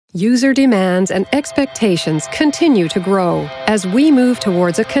User demands and expectations continue to grow as we move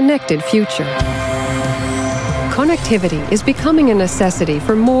towards a connected future. Connectivity is becoming a necessity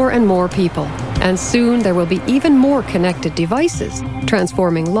for more and more people, and soon there will be even more connected devices,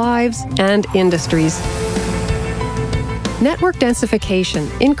 transforming lives and industries. Network densification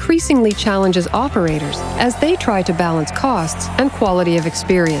increasingly challenges operators as they try to balance costs and quality of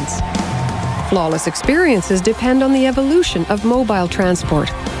experience. Flawless experiences depend on the evolution of mobile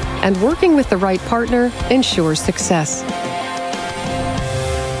transport, and working with the right partner ensures success.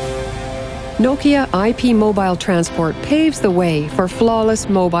 Nokia IP mobile transport paves the way for flawless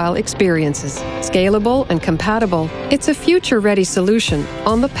mobile experiences. Scalable and compatible, it's a future-ready solution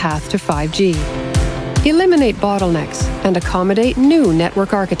on the path to 5G. Eliminate bottlenecks and accommodate new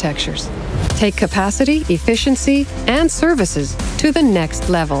network architectures. Take capacity, efficiency, and services to the next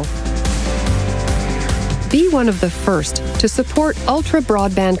level. Be one of the first to support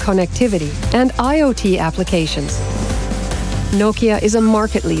ultra-broadband connectivity and IoT applications. Nokia is a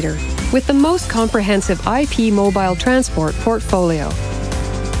market leader with the most comprehensive IP mobile transport portfolio.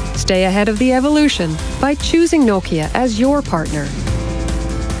 Stay ahead of the evolution by choosing Nokia as your partner.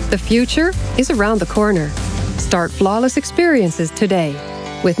 The future is around the corner. Start flawless experiences today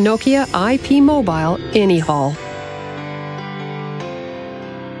with Nokia IP Mobile anyhaul.